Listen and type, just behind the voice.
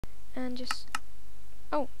and just...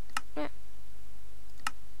 Oh, yeah.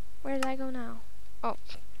 Where did I go now? Oh,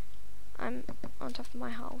 I'm on top of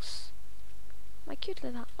my house. My cute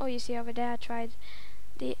little house. Oh, you see over there, I tried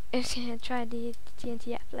the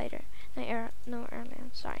TNT app later. No, earlier,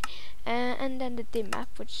 I'm sorry. And then the dim map,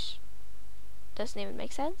 which doesn't even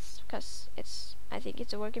make sense, because I think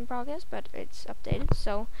it's a work in progress, but it's updated,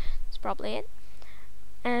 so it's probably it.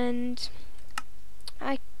 And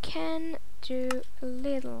I can do a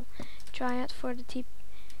little tryout for the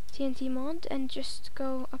TNT mod and just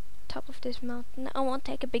go up top of this mountain. I won't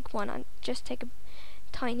take a big one, I'll just take a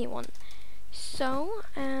tiny one. So,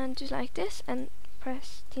 and just like this, and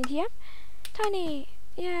press TNT app. Tiny!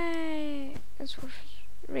 Yay! This was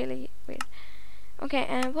really weird.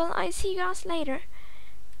 Okay, well, I see you guys later.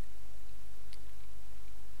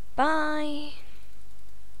 Bye!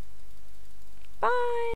 Bye!